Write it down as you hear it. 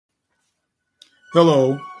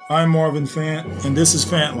Hello, I'm Marvin Fant, and this is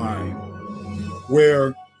Fantline,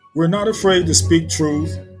 where we're not afraid to speak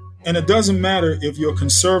truth, and it doesn't matter if you're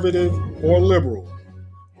conservative or liberal,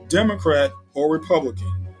 Democrat or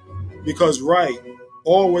Republican, because right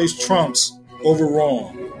always trumps over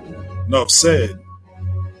wrong. Enough said.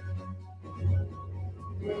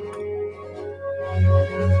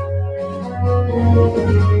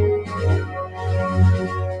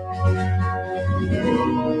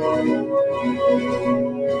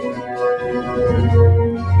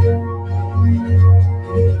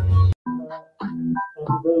 And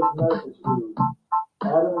today's message is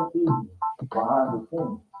Adam and Eve behind the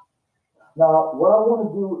scenes. Now, what I want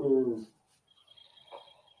to do is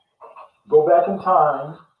go back in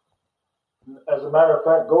time. As a matter of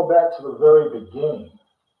fact, go back to the very beginning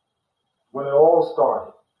when it all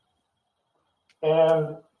started.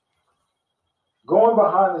 And going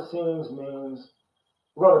behind the scenes means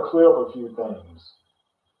we're going to clear up a few things.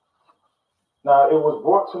 Now, it was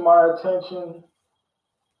brought to my attention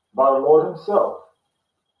by the Lord Himself.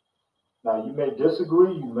 Now, you may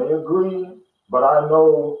disagree, you may agree, but I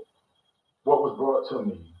know what was brought to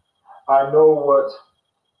me. I know what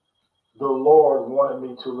the Lord wanted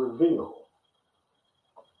me to reveal.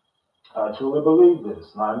 I truly believe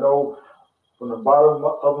this, and I know from the bottom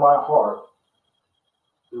of my heart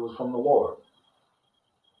it was from the Lord.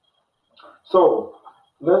 So,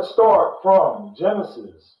 let's start from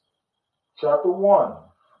Genesis chapter 1,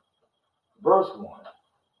 verse 1.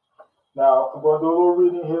 Now, I'm going to do a little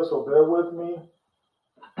reading here, so bear with me.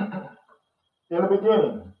 In the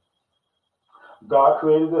beginning, God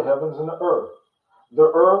created the heavens and the earth.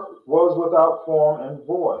 The earth was without form and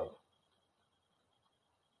void.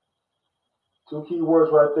 Two key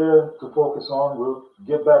words right there to focus on. We'll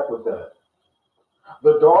get back with that.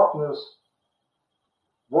 The darkness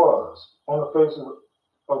was on the face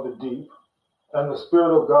of the deep, and the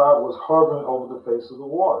Spirit of God was hovering over the face of the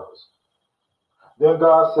waters. Then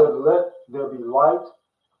God said, "Let there be light,"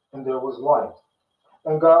 and there was light.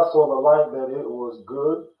 And God saw the light that it was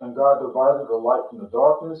good, and God divided the light from the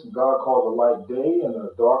darkness. And God called the light day, and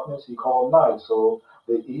the darkness He called night. So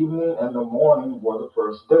the evening and the morning were the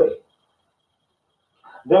first day.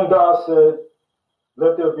 Then God said,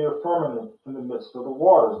 "Let there be a firmament in the midst of the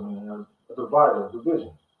waters," meaning a divider, a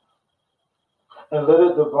division. "And let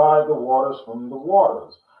it divide the waters from the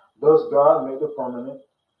waters." Thus God made the firmament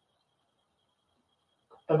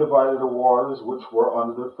and divided the waters which were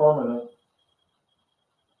under the firmament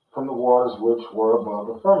from the waters which were above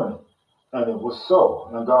the firmament. And it was so.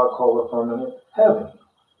 And God called the firmament heaven.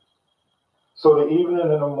 So the evening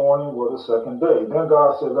and the morning were the second day. Then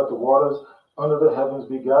God said, "Let the waters under the heavens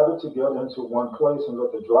be gathered together into one place, and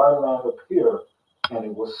let the dry land appear." And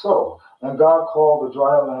it was so. And God called the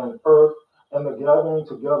dry land earth, and the gathering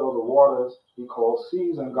together of the waters He called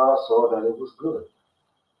seas, and God saw that it was good.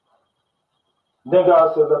 Then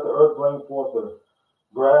God said, "Let the earth bring forth the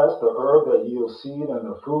grass, the herb that yields seed, and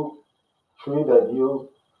the fruit tree that yields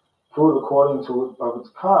fruit according to its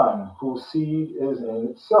kind, whose seed is in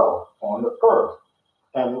itself on the earth."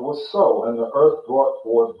 And it was so. And the earth brought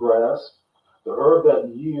forth grass, the herb that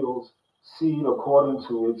yields seed according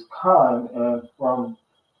to its kind, and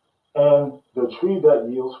the tree that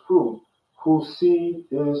yields fruit, whose seed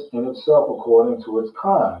is in itself according to its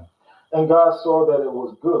kind. And God saw that it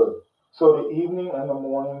was good. So the evening and the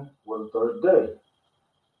morning were the third day.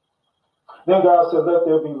 Then God said, "Let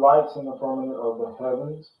there be lights in the firmament of the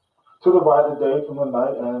heavens to divide the day from the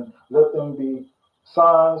night, and let them be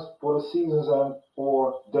signs for the seasons and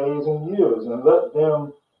for days and years, and let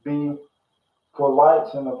them be for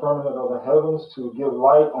lights in the firmament of the heavens to give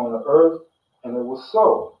light on the earth." And it was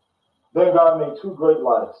so. Then God made two great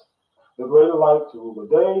lights, the greater light to rule the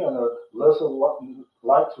day, and the lesser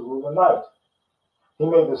light to rule the night. He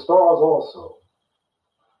made the stars also.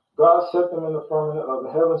 God set them in the firmament of the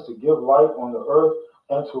heavens to give light on the earth,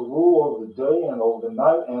 and to rule over the day and over the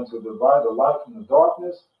night, and to divide the light from the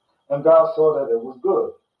darkness. And God saw that it was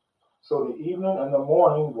good. So the evening and the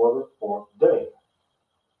morning were the fourth day.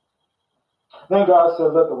 Then God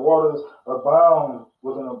said, "Let the waters abound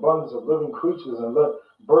with an abundance of living creatures, and let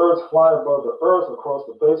birds fly above the earth across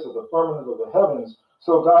the face of the firmament of the heavens."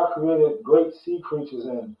 So God created great sea creatures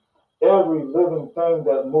and every living thing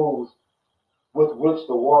that moves, with which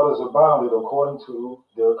the waters abounded according to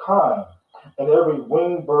their kind, and every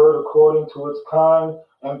winged bird according to its kind.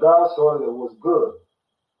 And God saw that it was good.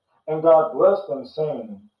 And God blessed them,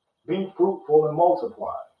 saying, "Be fruitful and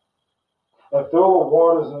multiply, and fill the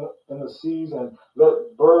waters in the seas, and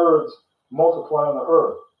let birds multiply on the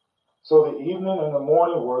earth." So the evening and the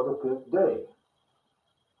morning were the fifth day.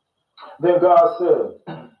 Then God said,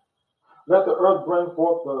 Let the earth bring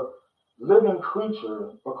forth the living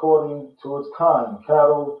creature according to its kind,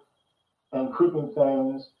 cattle and creeping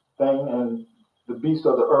thing, and the beast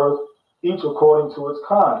of the earth, each according to its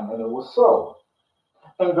kind. And it was so.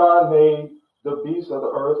 And God made the beasts of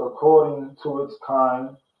the earth according to its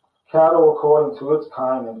kind, cattle according to its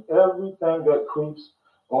kind, and everything that creeps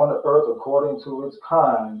on the earth according to its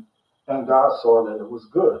kind. And God saw that it was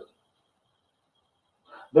good.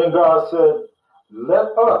 Then God said,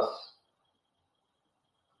 let us,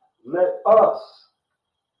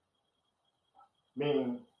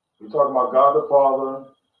 meaning we're talking about God the Father,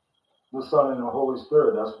 the Son, and the Holy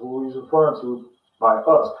Spirit. That's who he's referring to by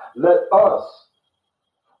us. Let us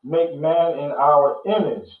make man in our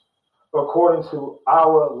image, according to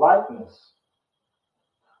our likeness.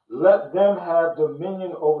 Let them have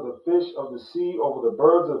dominion over the fish of the sea, over the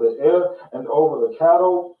birds of the air, and over the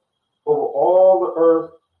cattle, over all the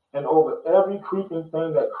earth, and over every creeping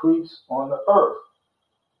thing that creeps on the earth.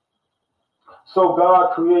 So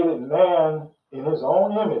God created man in his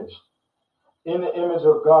own image. In the image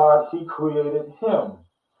of God, he created him.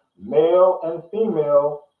 Male and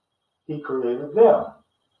female, he created them.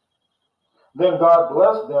 Then God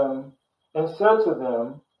blessed them and said to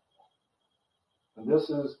them, and this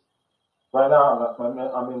is right now,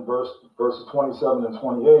 I'm in verses 27 and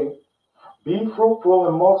 28. Be fruitful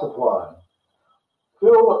and multiply.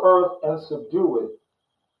 Fill the earth and subdue it.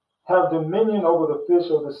 Have dominion over the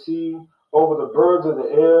fish of the sea, over the birds of the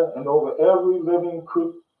air, and over every living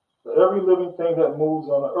thing that moves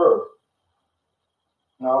on the earth.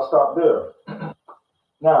 Now I'll stop there.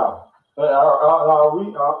 Now,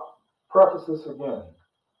 I'll preface this again.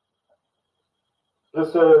 It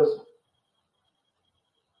says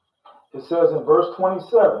in verse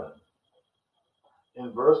 27,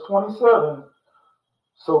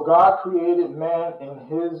 so God created man in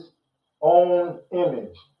his own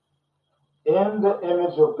image. In the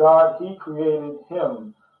image of God, he created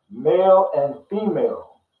him, male and female.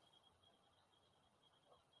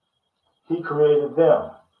 He created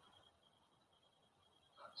them.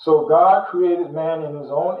 So God created man in his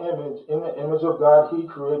own image. In the image of God, he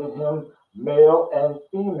created him, male and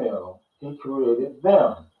female. He created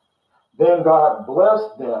them. Then God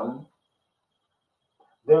blessed them.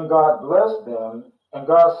 And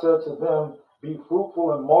God said to them, be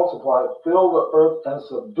fruitful and multiply, fill the earth and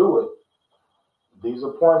subdue it. These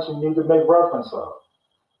are points you need to make reference of.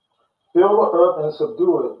 Fill the earth and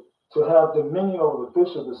subdue it, to have dominion over the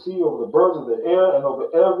fish of the sea, over the birds of the air, and over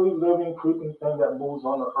every living, creeping thing that moves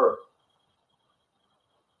on the earth.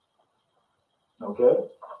 Okay?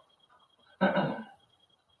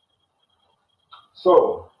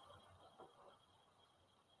 So,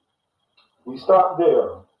 we stop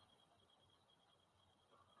there.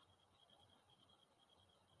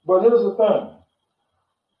 But here's the thing.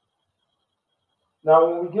 Now,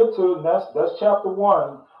 when we get to, that's chapter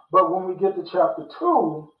 1, but when we get to chapter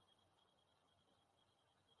 2,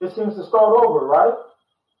 it seems to start over, right?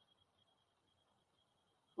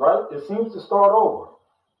 Right? It seems to start over.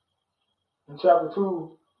 In chapter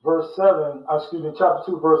 2, chapter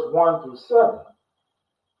 2, verse 1 through 7.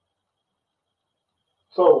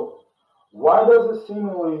 So, why does it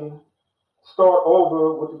seemingly start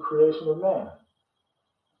over with the creation of man?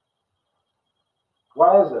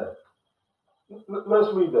 Why is that?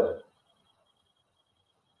 Let's read that.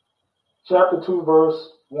 Chapter 2,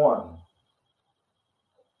 verse 1.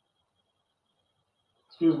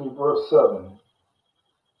 Verse 7.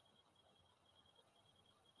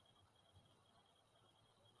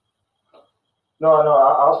 No,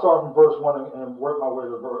 I'll start from verse 1 and work my way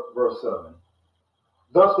to verse 7.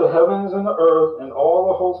 Thus the heavens and the earth and all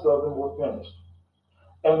the hosts of them were finished.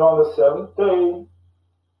 And on the seventh day,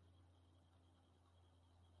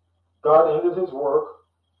 God ended his work,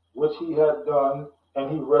 which he had done,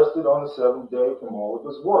 and he rested on the seventh day from all of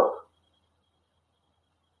his work.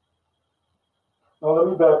 Now let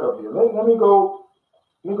me back up here. Let me go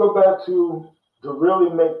back to really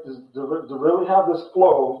make this, to really have this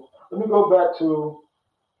flow. Let me go back to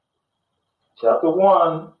chapter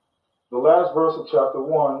 1, the last verse of chapter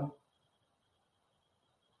 1,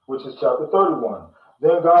 which is chapter 31.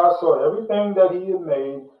 Then God saw everything that he had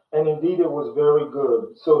made, and indeed it was very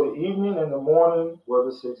good. So the evening and the morning were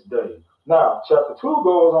the sixth day. Now, chapter 2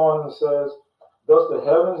 goes on and says, thus the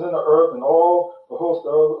heavens and the earth and all the host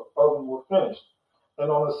of them were finished. And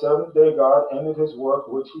on the seventh day God ended his work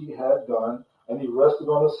which he had done, and he rested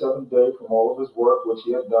on the seventh day from all of his work which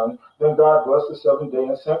he had done. Then God blessed the seventh day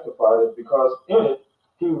and sanctified it, because in it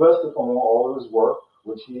he rested from all of his work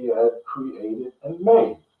which he had created and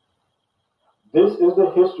made. This is the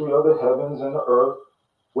history of the heavens and the earth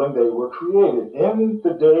when they were created. In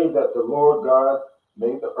the day that the Lord God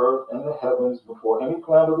made the earth and the heavens, before any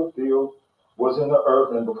plant of the field was in the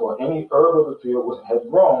earth, and before any herb of the field had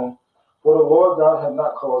grown, for the Lord God had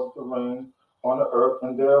not caused it to rain on the earth,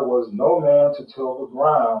 and there was no man to till the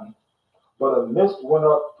ground, but a mist went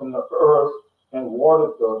up from the earth and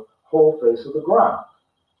watered the whole face of the ground.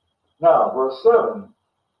 Now, verse 7.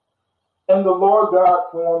 And the Lord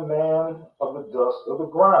God formed man of the dust of the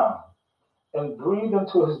ground, and breathed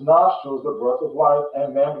into his nostrils the breath of life,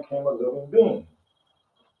 and man became a living being.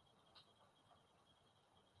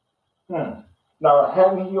 Now,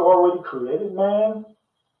 hadn't he already created man?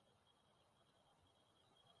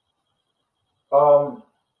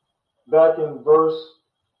 Back in verse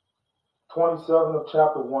 27 of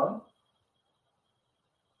chapter 1.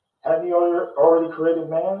 Hadn't he already created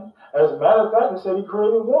man? As a matter of fact, he said he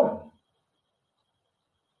created woman.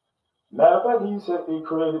 Matter of fact, he said he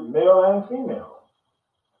created male and female.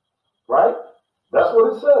 Right? That's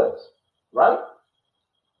what it says. Right?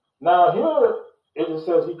 Now here it just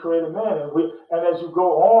says he created man, and as you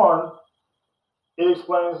go on, it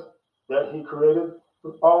explains that he created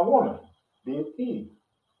a woman, be it Eve.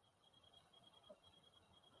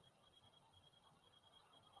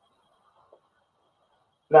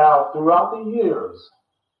 Now, throughout the years,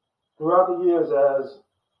 as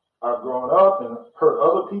I've grown up and heard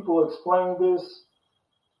other people explain this,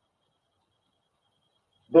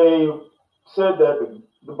 they said that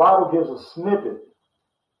the Bible gives a snippet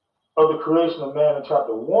of the creation of man in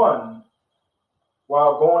chapter 1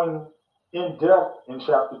 while going in depth in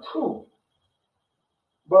chapter 2.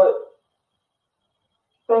 But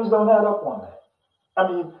things don't add up on that. I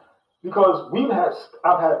mean, because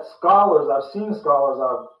I've had scholars, I've seen scholars,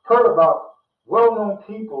 I've heard about well-known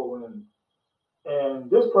people and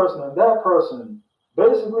this person and that person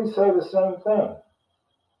basically say the same thing.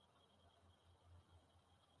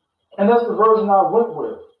 And that's the version I went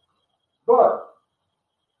with. But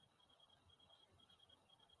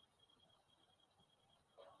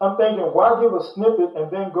I'm thinking, why give a snippet and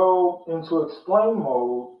then go into explain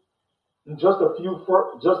mode in just a few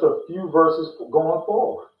verses going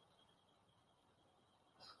forward?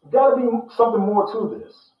 Got to be something more to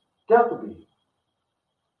this. Got to be.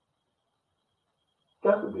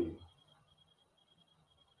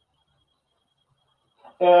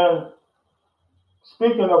 And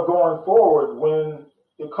speaking of going forward, when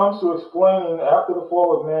it comes to explaining after the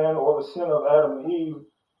fall of man or the sin of Adam and Eve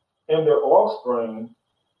and their offspring,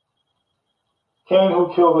 Cain,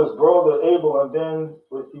 who killed his brother Abel, and then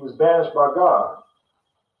he was banished by God.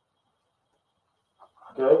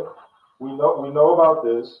 Okay, we know about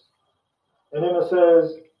this, and then it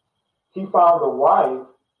says he found a wife.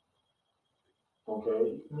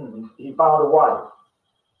 Okay, he found a wife,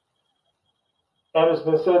 and it's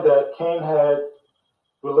been said that Cain had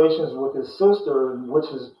relations with his sister, which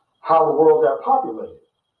is how the world got populated.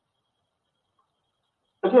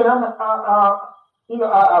 Again,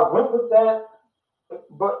 I went with that,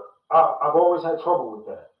 but I've always had trouble with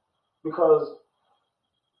that because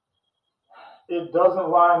it doesn't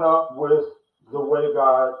line up with the way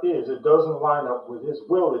God is. It doesn't line up with his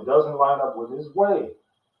will. It doesn't line up with his way.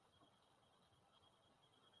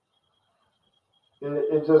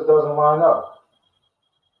 It just doesn't line up.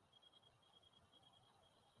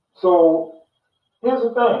 So here's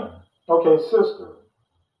the thing. Okay, sister,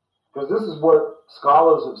 because this is what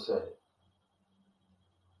scholars have said.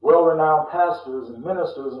 Well-renowned pastors and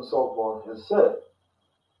ministers and so forth have said.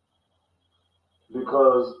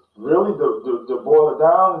 Because really, to boil it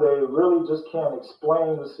down, they really just can't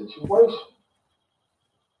explain the situation.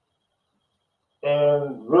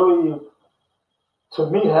 And really, to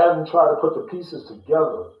me, haven't tried to put the pieces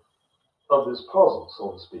together of this puzzle,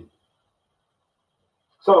 so to speak.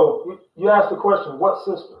 So you ask the question, what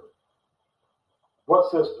sister? What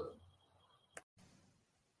sister?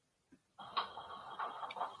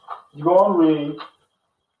 You go and read.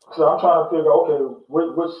 So I'm trying to figure, okay,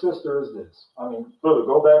 which sister is this? I mean, really,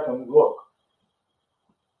 go back and look.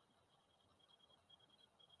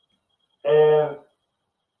 And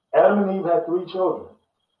Adam and Eve had 3 children.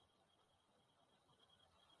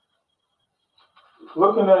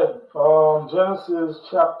 Looking at Genesis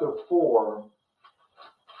chapter 4,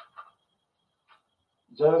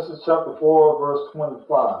 verse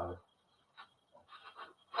 25.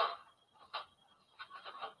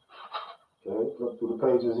 Okay, flip through the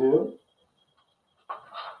pages here.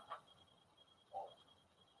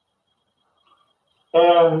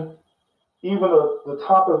 And even the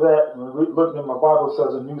top of that, looking at my Bible,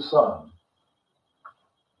 says a new son.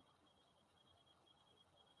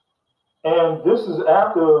 And this is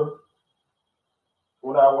after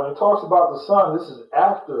Now, when it talks about the son, this is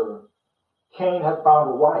after Cain had found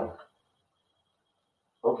a wife.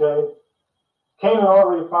 Okay? Cain had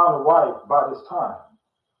already found a wife by this time.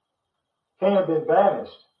 Cain had been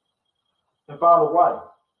banished and found a wife.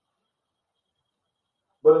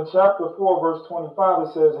 But in chapter 4, verse 25,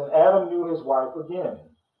 it says, And Adam knew his wife again.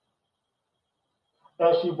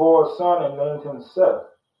 And she bore a son and named him Seth.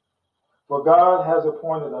 For God has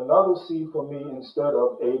appointed another seed for me instead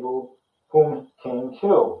of Abel, whom Cain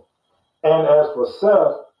killed. And as for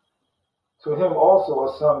Seth, to him also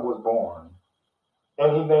a son was born,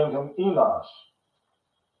 and he named him Enosh.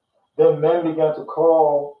 Then men began to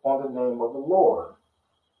call on the name of the Lord.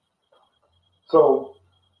 So,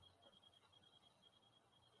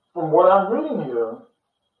 from what I'm reading here,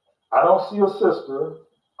 I don't see a sister.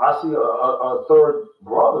 I see a third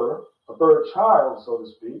brother, a third child, so to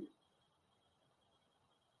speak.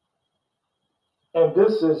 And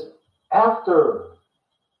this is after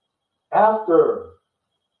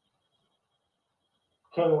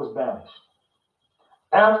Cain was banished,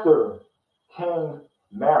 after Cain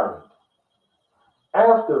married,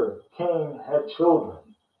 after Cain had children.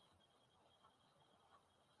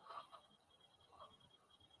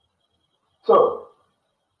 So,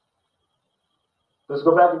 let's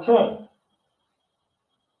go back to Cain.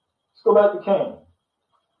 Let's go back to Cain.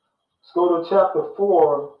 Let's go to chapter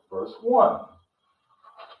 4, verse 1.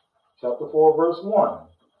 Chapter 4, verse 1.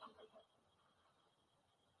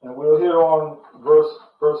 And we'll hit on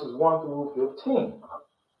verses 1 through 15.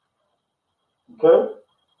 Okay?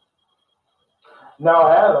 Now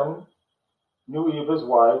Adam knew Eve his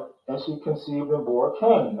wife, and she conceived and bore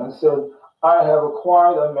Cain, and said, I have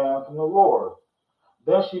acquired a man from the Lord.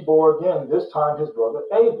 Then she bore again, this time his brother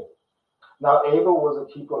Abel. Now Abel was a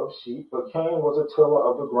keeper of sheep, but Cain was a tiller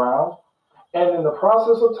of the ground. And in the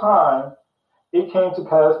process of time, it came to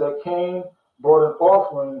pass that Cain brought an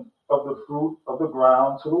offering of the fruit of the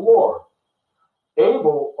ground to the Lord.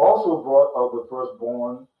 Abel also brought of the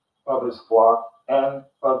firstborn of his flock and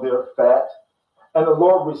of their fat. And the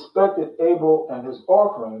Lord respected Abel and his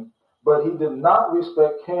offering, but he did not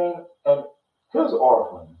respect Cain and his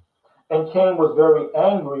offering. And Cain was very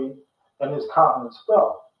angry, and his countenance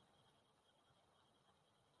fell.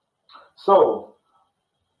 So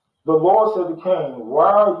the Lord said to Cain,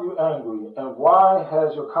 Why are you angry, and why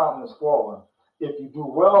has your countenance fallen? If you do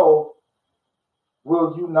well,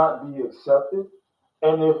 will you not be accepted?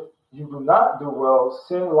 And if you do not do well,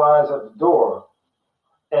 sin lies at the door,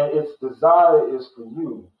 and its desire is for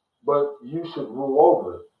you, but you should rule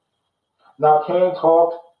over it. Now Cain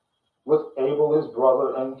talked with Abel his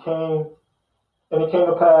brother, and it came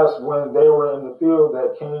to pass when they were in the field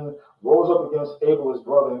that Cain rose up against Abel his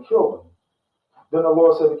brother and killed him. Then the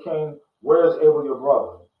Lord said to Cain, Where is Abel your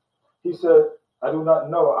brother? He said, I do not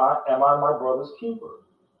know. Am I my brother's keeper?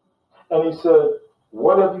 And he said,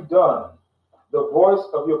 What have you done? The voice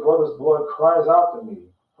of your brother's blood cries out to me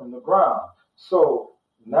from the ground. So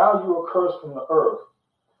now you are cursed from the earth,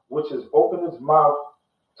 which has opened its mouth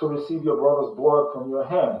to receive your brother's blood from your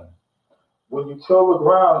hand. When you till the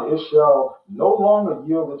ground, it shall no longer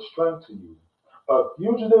yield its strength to you. A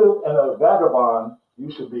fugitive and a vagabond you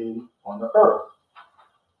should be on the earth.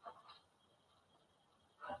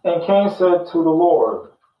 And Cain said to the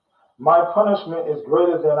Lord, My punishment is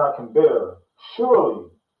greater than I can bear. Surely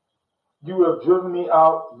you have driven me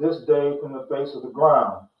out this day from the face of the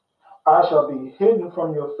ground. I shall be hidden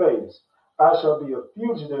from your face. I shall be a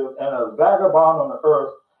fugitive and a vagabond on the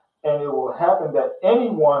earth, and it will happen that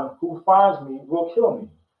anyone who finds me will kill me.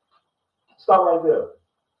 Stop right there.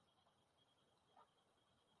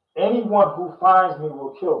 Anyone who finds me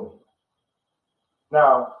will kill me.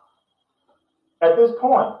 Now, at this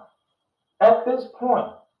point,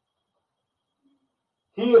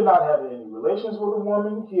 he had not had any relations with a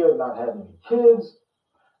woman. He had not had any kids.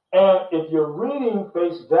 And if you're reading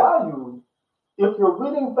face value,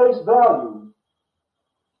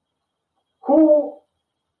 who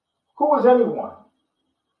is anyone?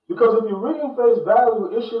 Because if you're reading face value,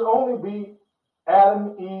 it should only be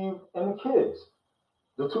Adam, Eve, and the kids,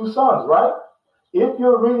 the two sons, right? If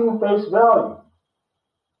you're reading face value.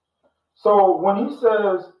 So when he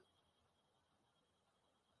says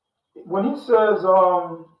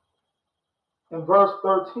in verse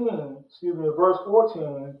 14,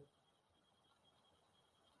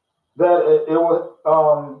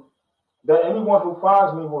 that anyone who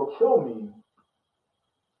finds me will kill me.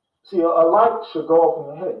 See, a light should go off in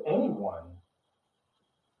your head. Anyone.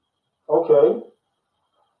 Okay.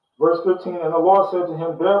 Verse 15, and the Lord said to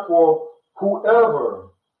him, therefore,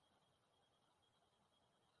 whoever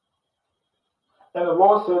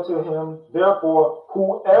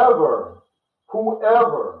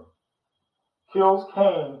Whoever kills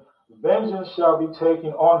Cain, vengeance shall be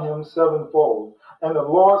taken on him sevenfold. And the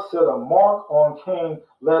Lord set a mark on Cain,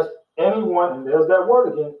 lest anyone, and there's that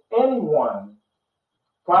word again, anyone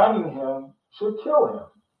finding him should kill him.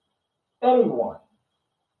 Anyone.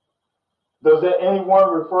 Does that anyone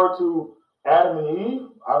refer to Adam and Eve?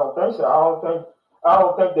 I don't think so. I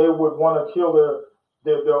don't think they would want to kill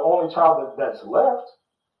their only child that's left,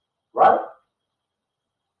 right?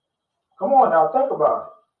 Come on now, think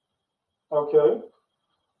about it. Okay.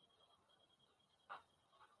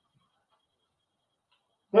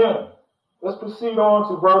 Then let's proceed on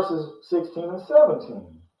to verses 16 and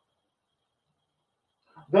 17.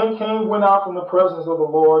 Then Cain went out from the presence of the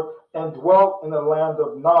Lord and dwelt in the land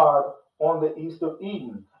of Nod on the east of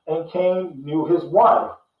Eden. And Cain knew his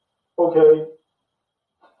wife. Okay.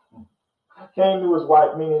 Cain knew his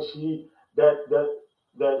wife, meaning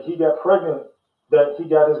that he got pregnant, that he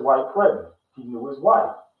got his wife pregnant. He knew his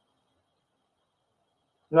wife.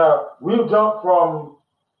 Now, we've jumped from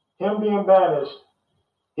him being banished.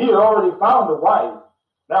 He had already found a wife.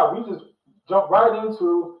 Now, we just jumped right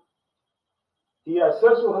into he had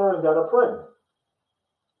sex with her and got her pregnant.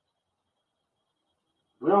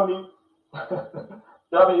 We don't need,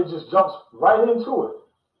 I mean, it just jumps right into it.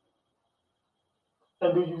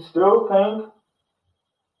 And do you still think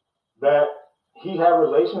that he had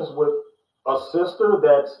relations with a sister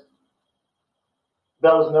that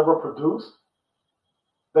was never produced,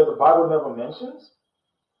 that the Bible never mentions?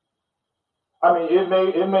 I mean, it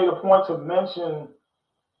made a point to mention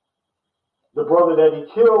the brother that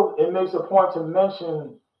he killed. It makes a point to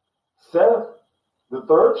mention Seth, the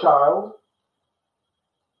third child.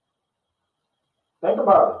 Think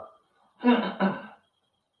about it.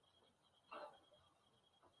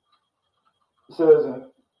 It says in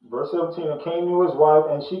verse 17, and Cain knew his wife,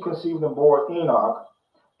 and she conceived and bore Enoch.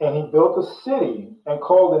 And he built a city and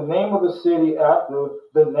called the name of the city after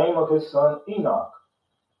the name of his son Enoch.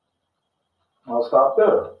 I'll stop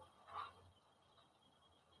there.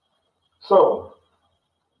 So,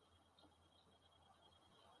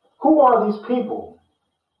 who are these people?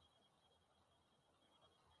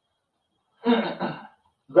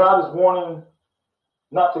 God is warning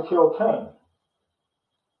not to kill Cain.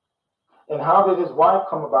 And how did his wife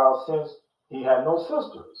come about since he had no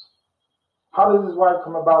sisters? How did his wife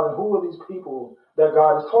come about, and who are these people that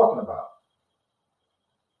God is talking about?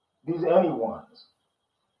 These anyones.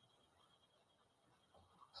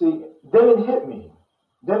 See, then it hit me.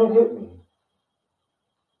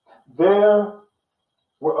 There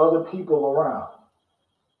were other people around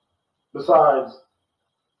besides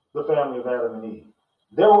the family of Adam and Eve.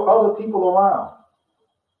 There were other people around.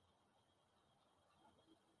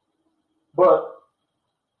 But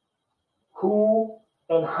who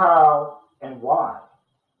and how and why?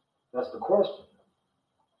 That's the question.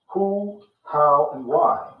 Who, how, and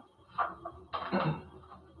why?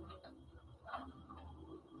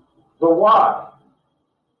 The why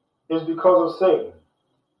is because of Satan,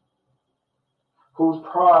 whose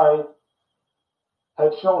pride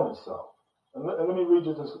had shown itself. And let me read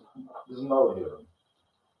you this note here.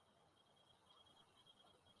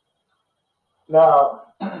 Now,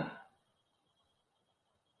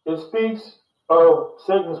 it speaks of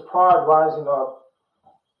Satan's pride rising up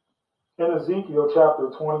in Ezekiel chapter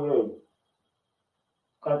 28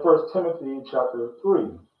 and 1 Timothy chapter 3,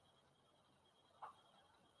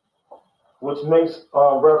 which makes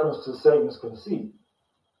reference to Satan's conceit.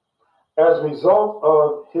 As a result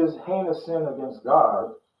of his heinous sin against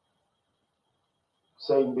God,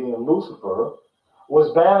 Satan being Lucifer,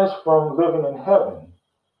 was banished from living in heaven,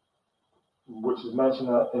 which is mentioned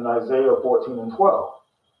in Isaiah 14 and 12.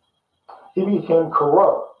 He became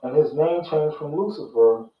corrupt, and his name changed from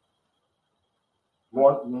Lucifer,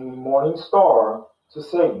 meaning morning star, to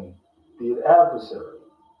Satan, the adversary.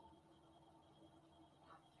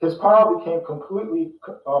 His power became completely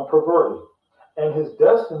perverted, and his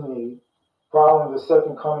destiny following the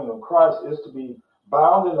second coming of Christ is to be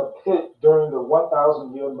bound in a pit during the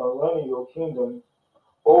 1,000-year millennial kingdom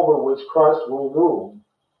over which Christ will rule,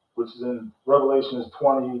 which is in Revelation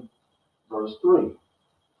 20, verse 3.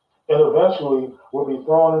 And eventually will be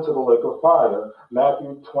thrown into the lake of fire,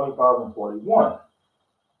 Matthew 25 and 41.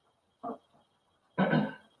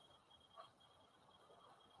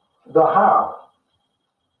 The how.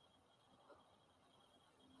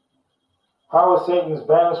 How is Satan's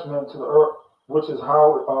banishment to the earth, which is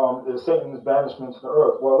how is Satan's banishment to the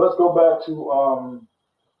earth? Well, let's go back to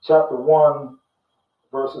chapter 1,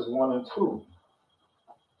 verses 1 and 2.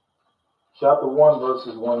 Chapter 1,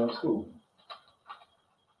 verses 1 and 2.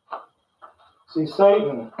 See,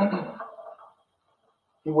 Satan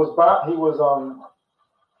he was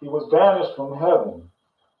banished from heaven.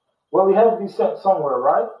 Well, he had to be sent somewhere,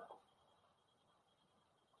 right?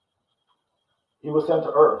 He was sent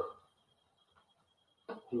to earth.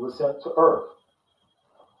 He was sent to earth.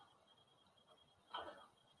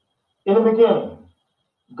 In the beginning,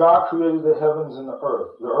 God created the heavens and the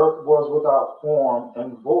earth. The earth was without form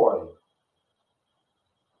and void,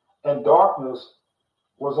 and darkness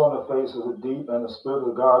was on the face of the deep, and the Spirit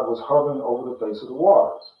of God was hovering over the face of the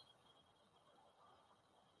waters.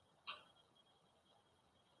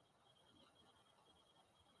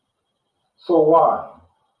 So why?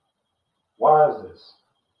 Why is this?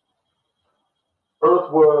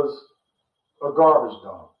 Earth was a garbage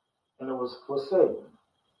dump, and it was for Satan.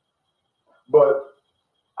 But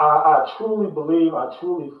I truly believe, I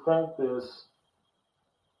truly think this,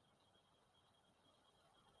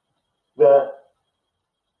 that,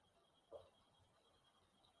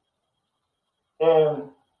 and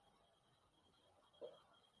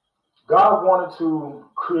God wanted to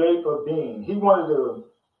create a being. He wanted to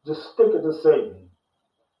just stick it to Satan.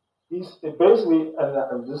 He's basically,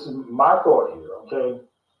 and this is my thought here, okay?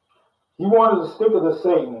 He wanted to stick it to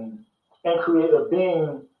Satan and create a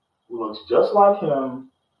being who looks just like him,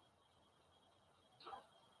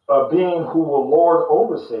 a being who will lord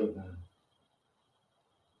over Satan,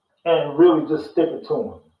 and really just stick it to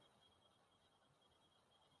him.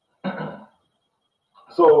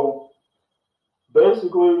 So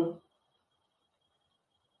basically,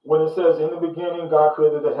 when it says, in the beginning, God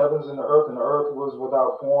created the heavens and the earth was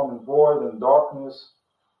without form and void and darkness,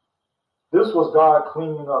 this was God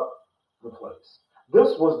cleaning up the place.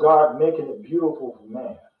 This was God making it beautiful for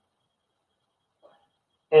man.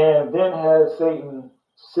 And then had Satan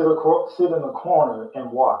sit in the corner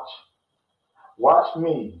and watch. Watch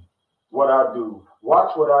me, what I do.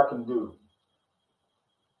 Watch what I can do.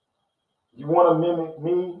 You want to mimic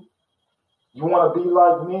me? You want to be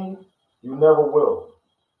like me? You never will.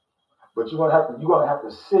 But you're gonna have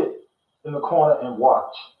to sit in the corner and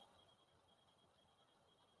watch.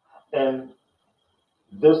 And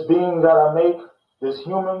this being that I make, this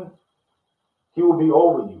human, he will be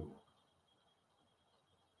over you.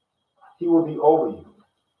 He will be over you.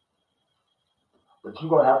 But you're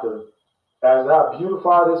gonna have to, as I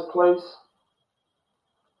beautify this place,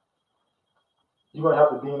 you're gonna have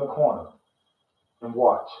to be in the corner and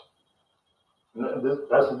watch.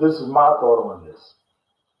 This is my thought on this.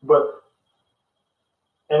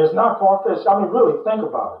 And it's not far-fetched. I mean, really, think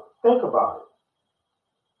about it. Think about it.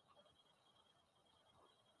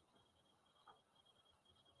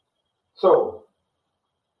 So,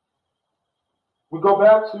 we go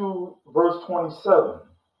back to verse 27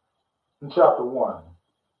 in chapter 1.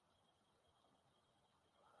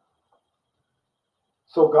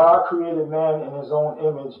 So God created man in his own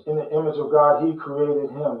image. In the image of God, he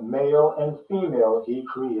created him. Male and female, he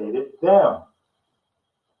created them.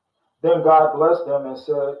 Then God blessed them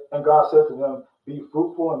and God said to them, be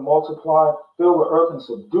fruitful and multiply, fill the earth and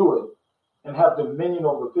subdue it, and have dominion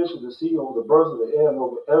over the fish of the sea, over the birds of the air, and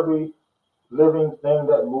over every living thing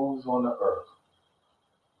that moves on the earth.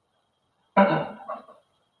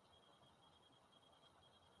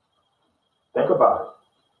 Think about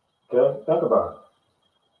it. Okay? Think about it.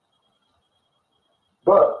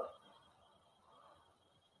 But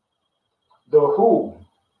the who,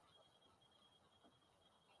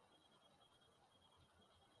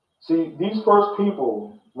 see, these first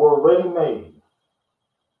people were already made.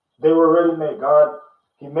 They were already made. God,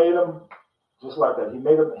 he made them just like that. He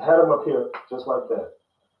made them, had them appear just like that.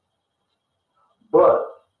 But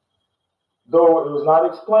though it was not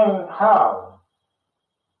explained how,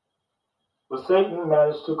 but Satan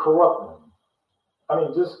managed to corrupt them. I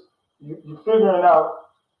mean, just you figuring out,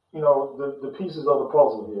 the pieces of the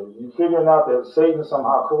puzzle here. You figuring out that Satan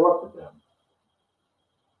somehow corrupted them.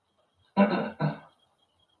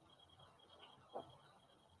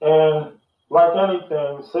 And like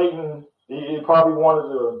anything, Satan, he probably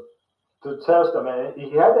wanted to test them, and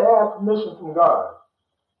he had to have permission from God.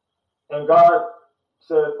 And God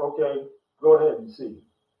said, okay, go ahead and see.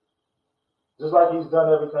 Just like he's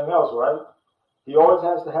done everything else, right? He always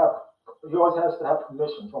has to have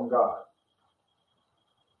permission from God.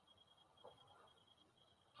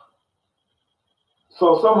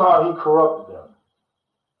 So somehow he corrupted them,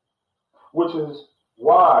 which is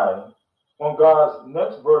why on God's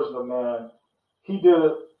next version of man, he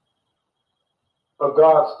did a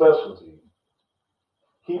God specialty.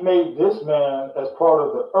 He made this man as part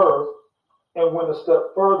of the earth and went a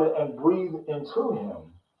step further and breathed into him.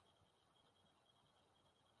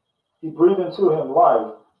 He breathed into him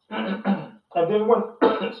life and then went,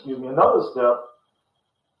 another step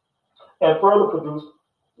and further produced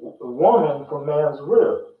woman from man's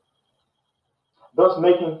rib, thus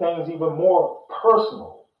making things even more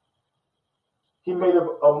personal. He made it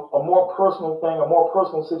a more personal thing, a more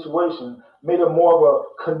personal situation, made it more of a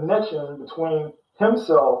connection between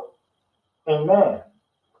himself and man,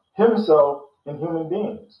 himself and human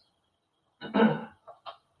beings.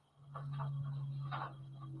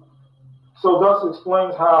 So thus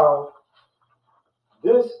explains how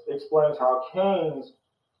Cain's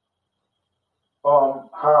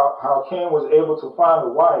how Cain was able to find a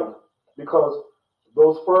wife, because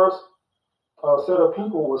those first set of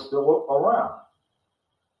people were still around.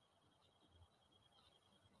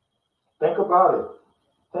 Think about it.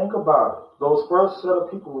 Think about it. Those first set of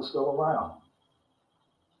people were still around.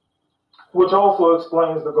 Which also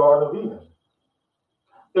explains the Garden of Eden.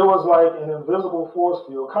 It was like an invisible force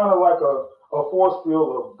field, kind of like a force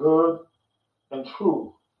field of good and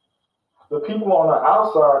truth. The people on the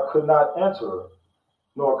outside could not enter,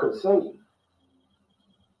 nor could Satan.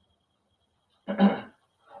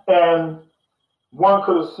 And one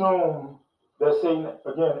could assume that Satan,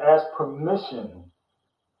 again, asked permission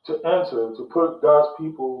to enter, to put God's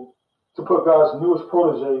people, to put God's newest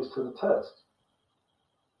proteges to the test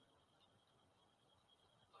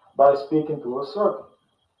by speaking through a serpent.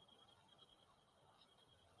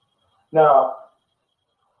 Now,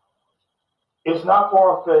 it's not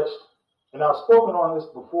far-fetched, and I've spoken on this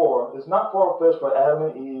before, it's not far-fetched for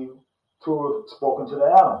Adam and Eve to have spoken to the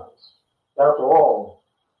animals. After all,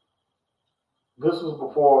 this was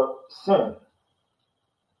before sin.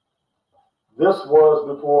 This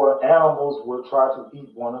was before animals would try to eat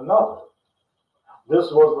one another.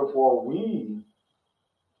 This was before we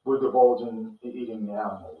were divulging in eating the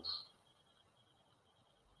animals.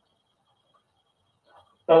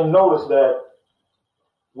 And notice that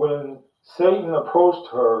when Satan approached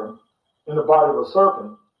her in the body of a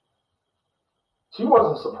serpent, she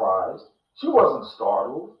wasn't surprised. She wasn't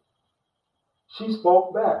startled. She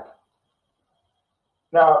spoke back.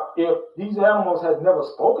 Now, if these animals had never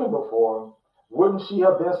spoken before, wouldn't she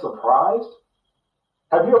have been surprised?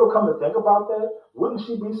 Have you ever come to think about that? Wouldn't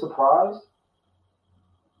she be surprised?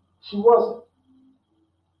 She wasn't.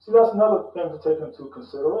 See, that's another thing to take into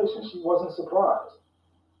consideration. She wasn't surprised.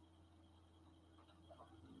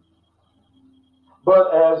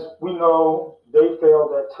 But as we know, they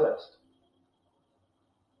failed that test.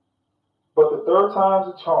 But the third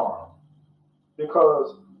time's a charm,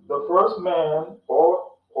 because the first man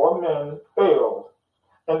or men failed,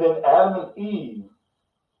 and then Adam and Eve,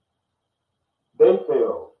 they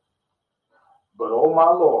failed. But oh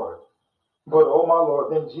my Lord,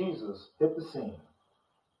 then Jesus hit the scene.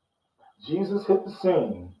 Jesus hit the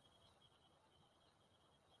scene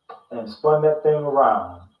and spun that thing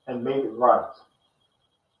around and made it right.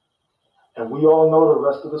 And we all know the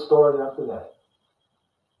rest of the story after that.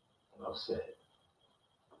 Enough said.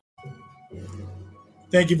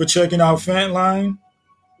 Thank you for checking out Fantline.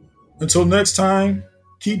 Until next time,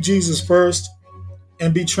 keep Jesus first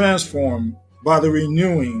and be transformed by the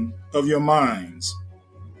renewing of your minds.